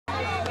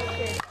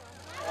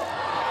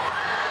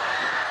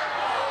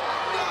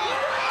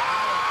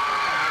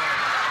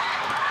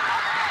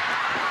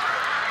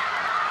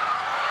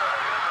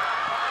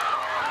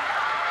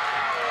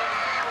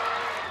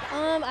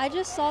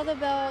just saw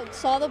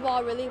the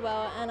ball really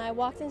well, and I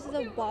walked into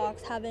the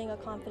box having a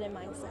confident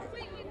mindset.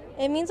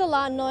 It means a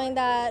lot knowing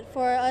that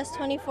for us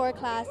 24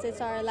 class, it's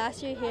our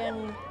last year here,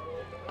 and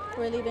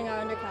we're leaving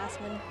our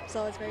underclassmen,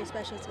 so it's very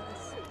special to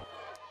us.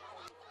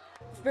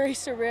 It's very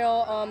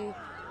surreal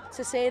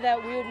to say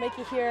that we would make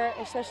it here,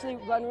 especially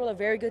run with a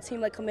very good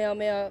team like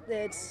Kamehameha.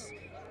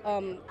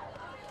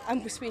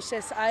 I'm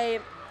speechless.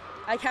 I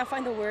can't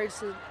find the words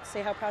to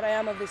say how proud I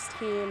am of this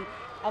team,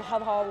 of how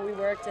hard we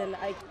worked, and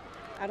I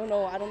don't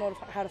know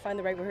how to find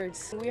the right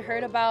words. We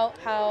heard about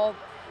how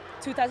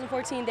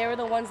 2014 they were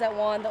the ones that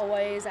won the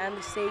OAs and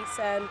the states,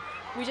 and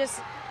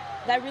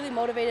that really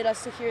motivated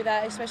us to hear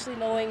that, especially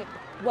knowing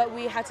what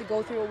we had to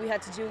go through, what we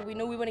had to do. We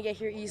knew we wouldn't get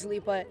here easily,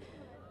 but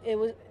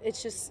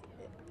it's just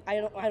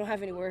I don't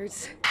have any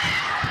words.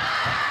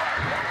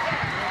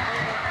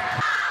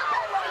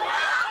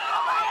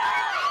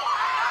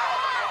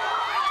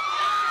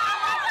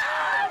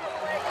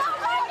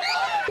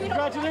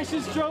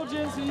 Congratulations,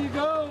 Trojans, here you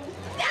go.